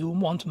if you do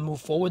want to move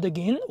forward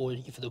again, or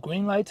if the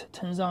green light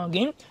turns on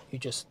again, you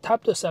just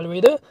tap the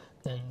accelerator,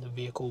 then the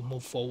vehicle will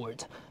move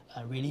forward,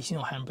 releasing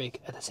your handbrake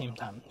at the same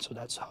time. So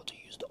that's how to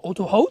use the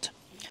auto hold.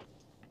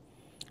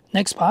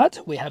 Next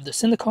part, we have the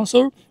center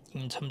console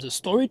in terms of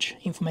storage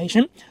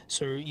information.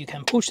 So you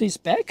can push this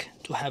back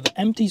to have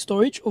empty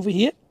storage over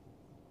here,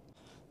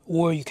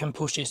 or you can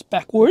push this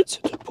backwards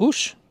to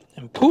push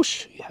and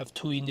push. You have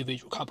two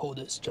individual cup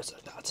holders just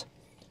like that.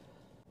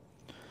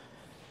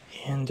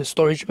 And the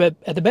storage bed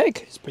at the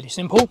back is pretty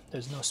simple.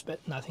 There's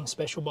nothing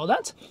special about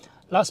that.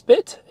 Last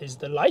bit is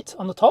the light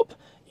on the top.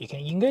 You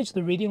can engage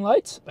the reading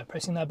light by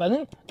pressing that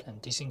button,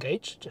 and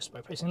disengage just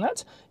by pressing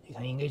that. You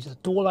can engage the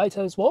door light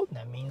as well.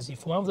 That means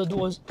if one of the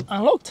doors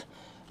unlocked,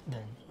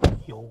 then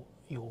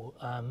your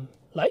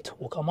light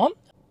will come on,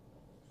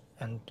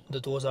 and the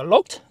doors are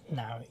locked.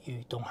 Now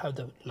you don't have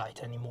the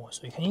light anymore.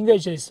 So you can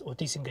engage this or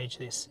disengage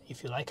this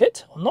if you like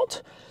it or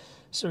not.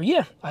 So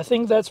yeah, I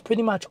think that's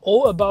pretty much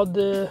all about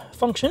the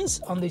functions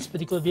on this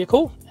particular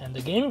vehicle. And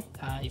again,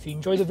 if you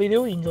enjoyed the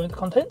video, you enjoyed the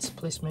content,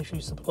 please make sure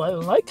you subscribe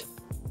and like.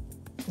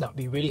 That would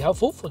be really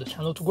helpful for the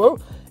channel to grow.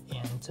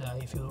 And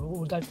if you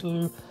would like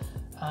to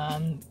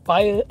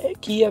buy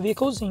Kia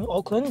vehicles in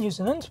Auckland, New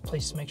Zealand,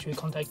 please make sure you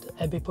contact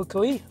Abby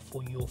Pukoi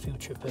for your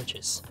future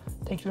purchase.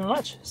 Thank you very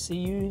much. See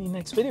you in the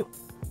next video.